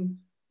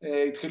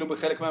 התחילו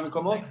בחלק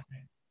מהמקומות,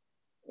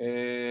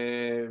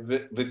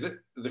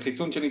 וזה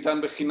חיסון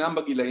שניתן בחינם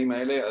בגילאים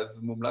האלה, אז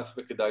מומלץ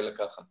וכדאי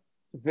לקחת.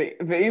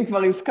 ואם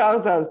כבר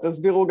הזכרת, אז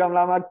תסבירו גם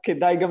למה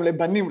כדאי גם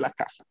לבנים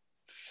לקחת.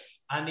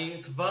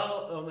 אני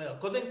כבר אומר,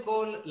 קודם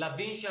כל,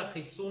 להבין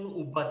שהחיסון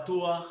הוא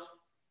בטוח,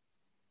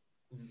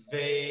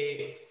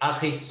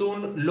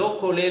 והחיסון לא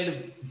כולל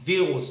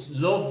וירוס,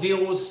 לא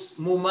וירוס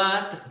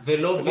מומת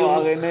ולא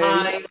וירוס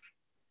חי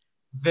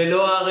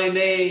ולא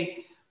RNA,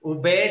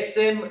 הוא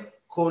בעצם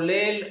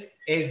כולל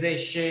איזה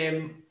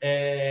שהם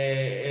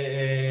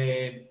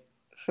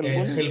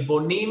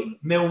חלבונים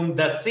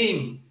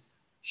מהונדסים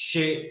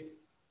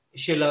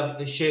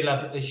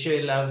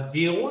של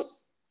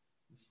הווירוס,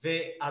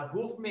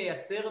 והגוף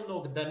מייצר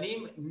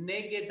נוגדנים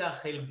נגד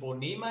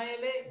החלבונים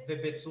האלה,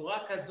 ובצורה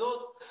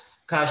כזאת,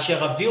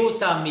 כאשר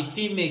הווירוס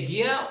האמיתי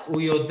מגיע,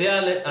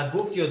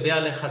 הגוף יודע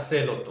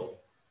לחסל אותו.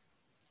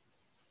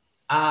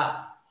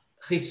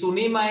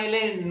 החיסונים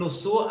האלה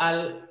נוסו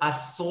על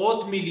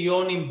עשרות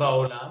מיליונים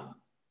בעולם,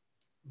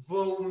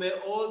 והוא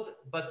מאוד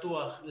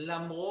בטוח,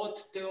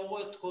 למרות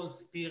תיאוריות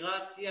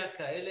קונספירציה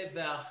כאלה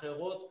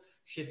ואחרות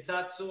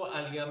שצצו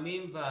על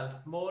ימין ועל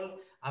שמאל,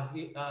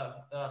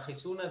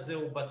 החיסון הזה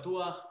הוא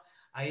בטוח.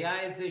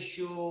 היה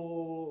איזושהי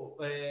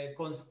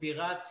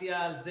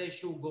קונספירציה על זה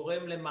שהוא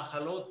גורם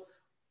למחלות,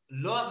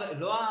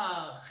 לא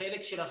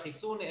החלק של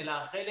החיסון, אלא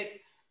החלק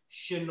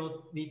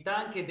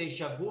שניתן כדי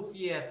שהגוף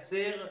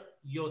ייצר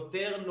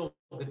יותר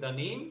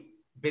נוגדנים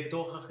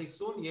בתוך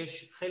החיסון.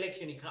 יש חלק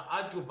שנקרא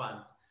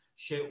אדג'ובנט,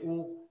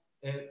 שהוא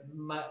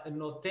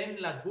נותן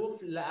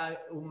לגוף,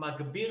 הוא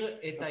מגביר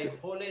את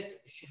היכולת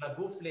של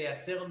הגוף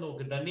לייצר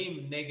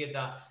נוגדנים נגד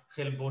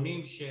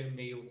החלבונים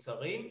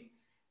שמיוצרים,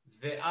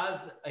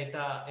 ואז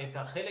את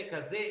החלק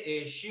הזה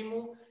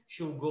האשימו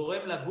שהוא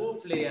גורם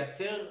לגוף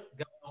לייצר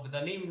גם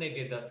נוגדנים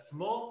נגד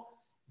עצמו.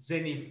 זה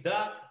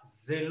נבדק,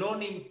 זה לא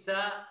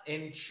נמצא,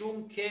 אין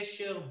שום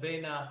קשר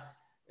בין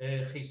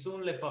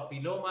החיסון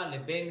לפפילומה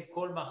לבין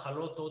כל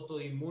מחלות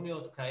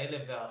אוטואימוניות כאלה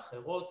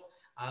ואחרות.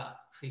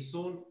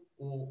 החיסון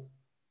הוא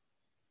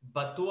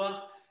בטוח,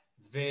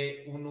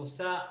 והוא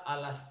נוסע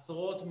על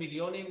עשרות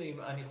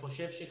מיליונים, אני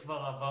חושב שכבר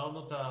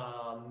עברנו את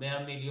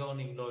ה-100 מיליון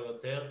אם לא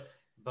יותר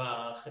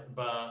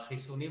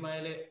בחיסונים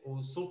האלה.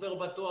 הוא סופר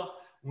בטוח,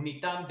 הוא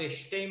ניתן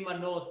בשתי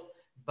מנות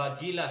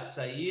בגיל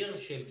הצעיר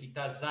של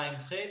כיתה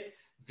ז'-ח',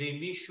 ואם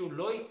מישהו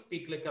לא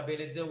הספיק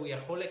לקבל את זה, הוא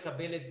יכול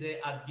לקבל את זה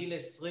עד גיל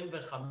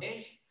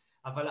 25,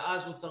 אבל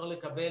אז הוא צריך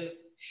לקבל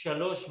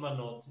 3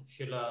 מנות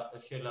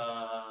של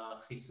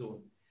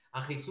החיסון.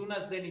 החיסון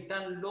הזה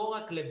ניתן לא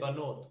רק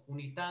לבנות, הוא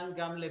ניתן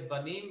גם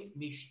לבנים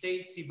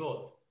משתי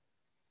סיבות.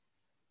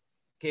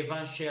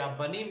 כיוון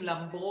שהבנים,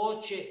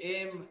 למרות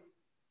שהם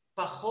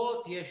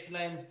פחות, יש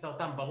להם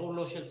סרטן, ברור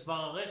לא של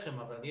צוואר הרחם,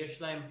 אבל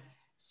יש להם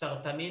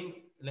סרטנים,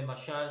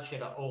 למשל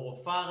של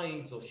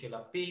האורופרינקס או של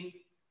הפין,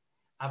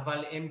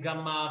 אבל הם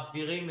גם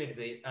מעבירים את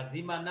זה. אז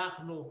אם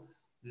אנחנו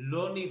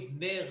לא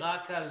נבנה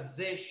רק על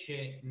זה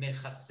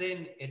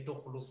שנחסן את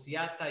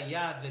אוכלוסיית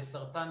היעד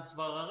לסרטן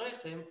צוואר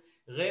הרחם,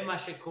 ראה מה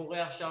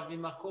שקורה עכשיו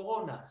עם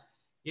הקורונה.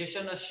 יש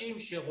אנשים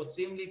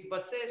שרוצים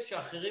להתבסס,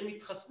 שאחרים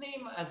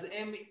מתחסנים, אז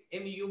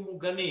הם יהיו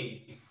מוגנים.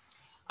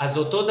 אז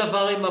אותו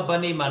דבר עם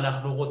הבנים,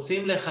 אנחנו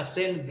רוצים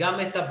לחסן גם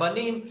את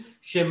הבנים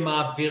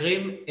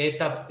שמעבירים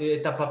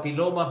את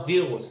הפפילומה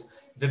וירוס,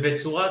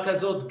 ובצורה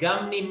כזאת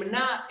גם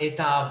נמנע את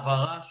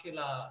העברה של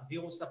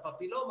הווירוס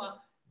הפפילומה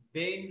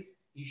בין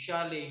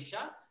אישה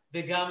לאישה,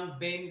 וגם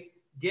בין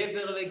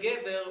גבר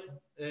לגבר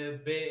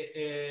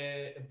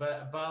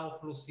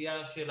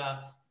באוכלוסייה של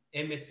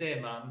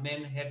ה-MSM,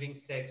 Men Having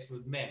Sex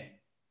with Men.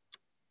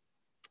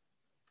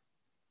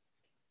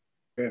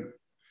 כן.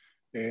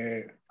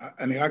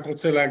 אני רק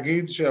רוצה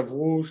להגיד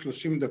שעברו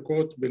 30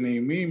 דקות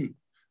בנעימים,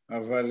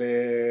 אבל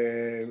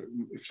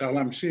אפשר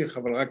להמשיך,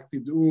 אבל רק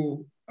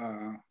תדעו,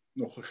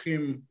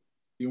 הנוכחים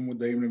יהיו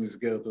מודעים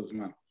למסגרת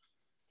הזמן.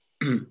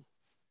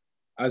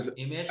 אז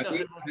אם יש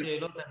לכם עוד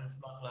שאלות, אני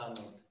אשמח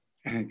לענות.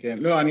 כן,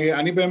 לא,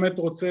 אני באמת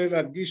רוצה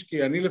להדגיש,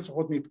 כי אני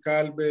לפחות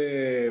נתקל,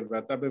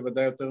 ואתה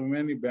בוודאי יותר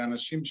ממני,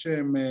 באנשים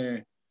שהם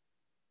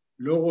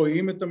לא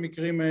רואים את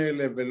המקרים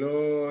האלה,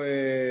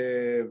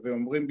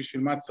 ואומרים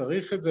בשביל מה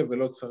צריך את זה,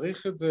 ולא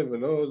צריך את זה,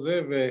 ולא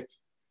זה,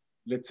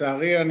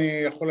 ולצערי אני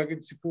יכול להגיד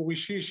סיפור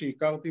אישי,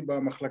 שהכרתי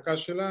במחלקה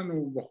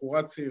שלנו,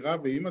 בחורה צעירה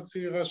ואימא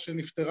צעירה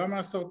שנפטרה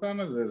מהסרטן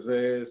הזה,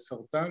 זה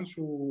סרטן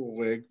שהוא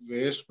הורג,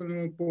 ויש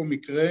לנו פה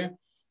מקרה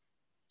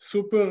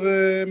סופר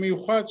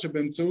מיוחד,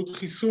 שבאמצעות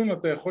חיסון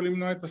אתה יכול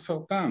למנוע את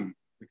הסרטן,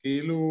 זה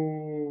כאילו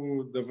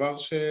דבר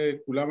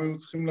שכולם היו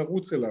צריכים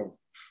לרוץ אליו.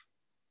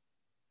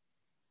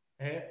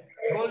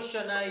 כל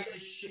שנה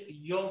יש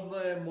יום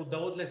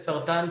מודעות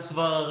לסרטן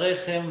צוואר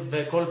הרחם,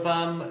 וכל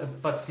פעם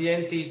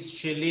פציינטית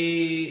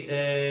שלי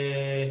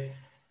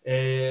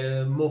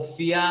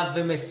מופיעה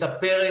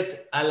ומספרת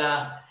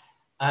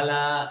על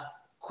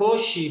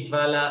הקושי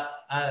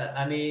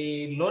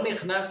אני לא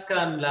נכנס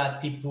כאן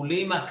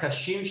לטיפולים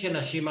הקשים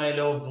שנשים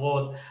האלה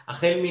עוברות,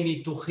 החל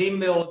מניתוחים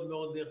מאוד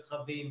מאוד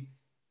נרחבים,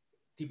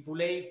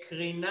 טיפולי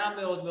קרינה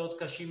מאוד מאוד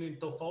קשים עם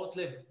תופעות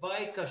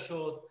לוואי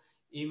קשות,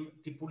 עם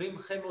טיפולים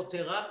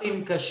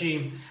כימותרפיים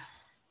קשים,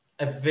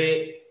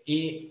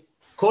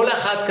 וכל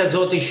אחת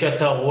כזאת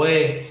שאתה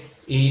רואה,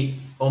 היא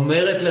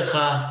אומרת לך,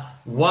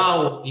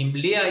 וואו, אם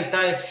לי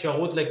הייתה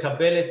אפשרות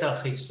לקבל את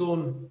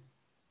החיסון,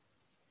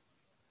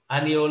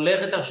 אני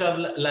הולכת עכשיו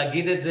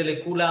להגיד את זה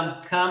לכולם,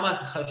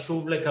 כמה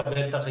חשוב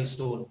לקבל את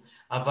החיסון.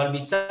 אבל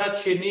מצד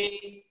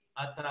שני,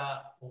 אתה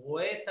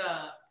רואה את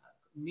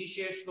מי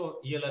שיש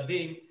לו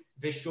ילדים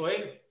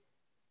ושואל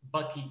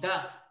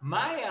בכיתה,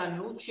 מה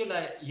ההיענות של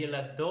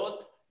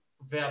הילדות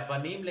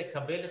והבנים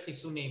לקבל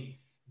חיסונים?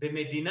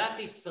 במדינת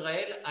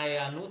ישראל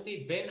ההיענות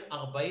היא בין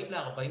 40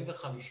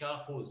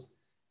 ל-45%.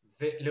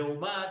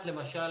 ולעומת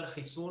למשל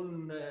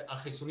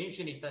החיסונים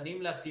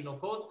שניתנים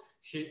לתינוקות,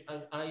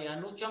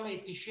 שההיענות שם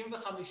היא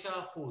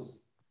 95%,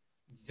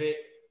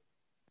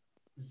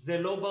 וזה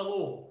לא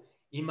ברור.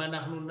 אם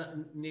אנחנו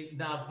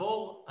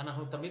נעבור,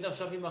 אנחנו תמיד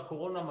עכשיו עם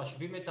הקורונה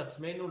משווים את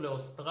עצמנו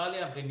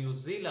לאוסטרליה וניו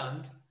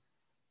זילנד,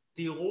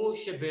 תראו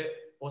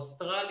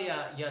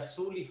שבאוסטרליה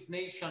יצאו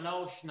לפני שנה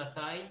או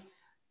שנתיים,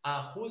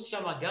 האחוז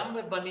שם גם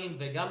בבנים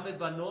וגם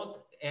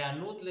בבנות,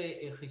 היענות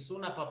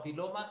לחיסון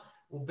הפפילומה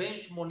הוא בין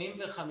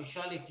 85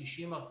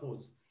 ל-90%.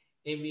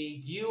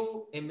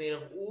 הם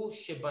הראו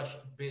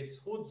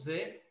שבזכות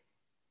זה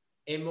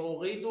הם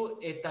הורידו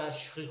את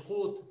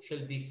השכיחות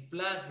של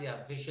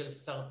דיספלזיה ושל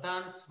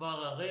סרטן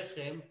צוואר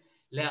הרחם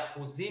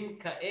לאחוזים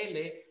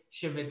כאלה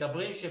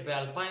שמדברים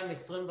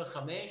שב-2025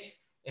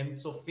 הם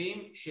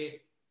צופים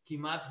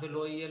שכמעט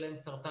ולא יהיה להם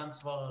סרטן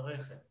צוואר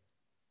הרחם.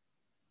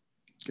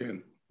 כן,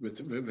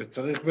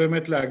 וצריך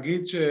באמת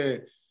להגיד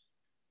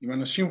אם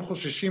אנשים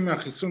חוששים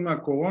מהחיסון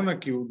מהקורונה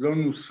כי הוא לא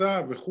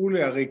נוסה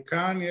וכולי, הרי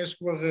כאן יש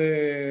כבר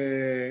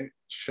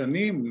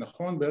שנים,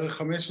 נכון? בערך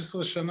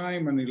 15 שנה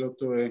אם אני לא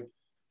טועה,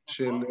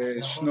 של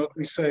שנות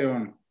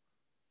ניסיון.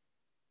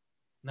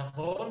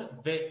 נכון,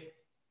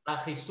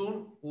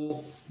 והחיסון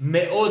הוא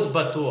מאוד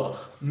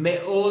בטוח,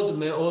 מאוד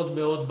מאוד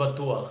מאוד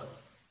בטוח.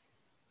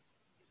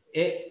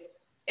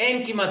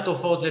 אין כמעט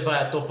תופעות לוואי,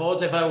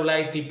 התופעות לוואי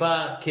אולי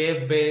טיפה כאב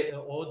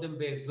באודם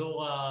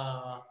באזור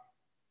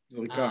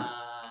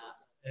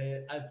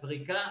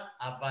הזריקה,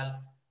 אבל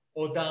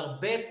עוד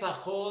הרבה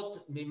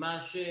פחות ממה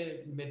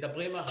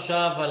שמדברים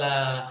עכשיו על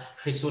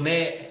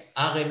החיסוני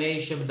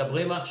RNA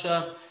שמדברים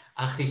עכשיו.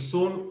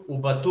 החיסון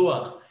הוא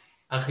בטוח,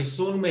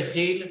 החיסון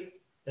מכיל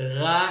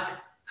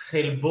רק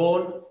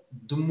חלבון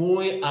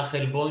דמוי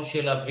החלבון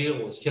של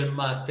הווירוס,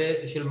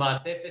 של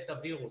מעטפת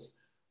הווירוס,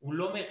 הוא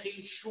לא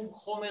מכיל שום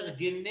חומר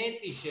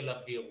גנטי של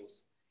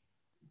הווירוס,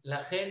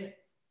 לכן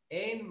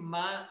אין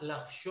מה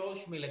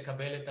לחשוש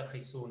מלקבל את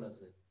החיסון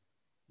הזה.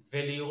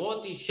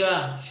 ולראות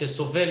אישה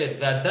שסובלת,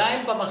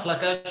 ועדיין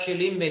במחלקה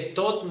שלי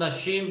מתות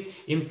נשים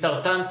עם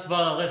סרטן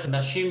צוואר הרחם,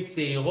 נשים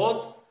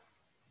צעירות,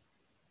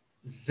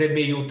 זה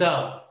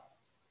מיותר.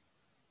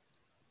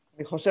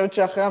 אני חושבת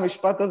שאחרי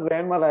המשפט הזה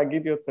אין מה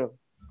להגיד יותר.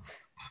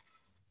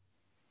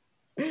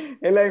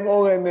 אלא אם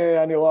אורן,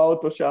 אני רואה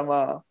אותו שם.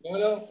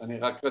 לא, אני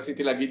רק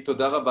רציתי להגיד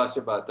תודה רבה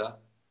שבאת,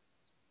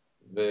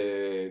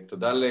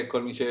 ותודה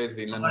לכל מי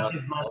שהזין לנו. ממש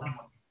הזמנתם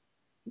אותי.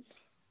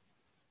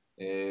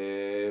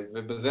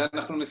 ובזה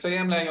אנחנו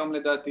נסיים להיום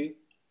לדעתי.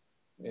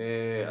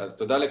 אז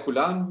תודה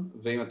לכולם,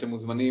 ואם אתם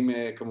מוזמנים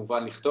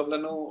כמובן לכתוב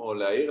לנו או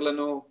להעיר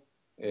לנו,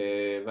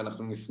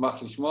 ואנחנו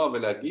נשמח לשמוע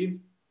ולהגיב.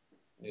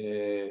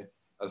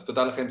 אז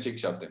תודה לכם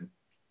שהקשבתם.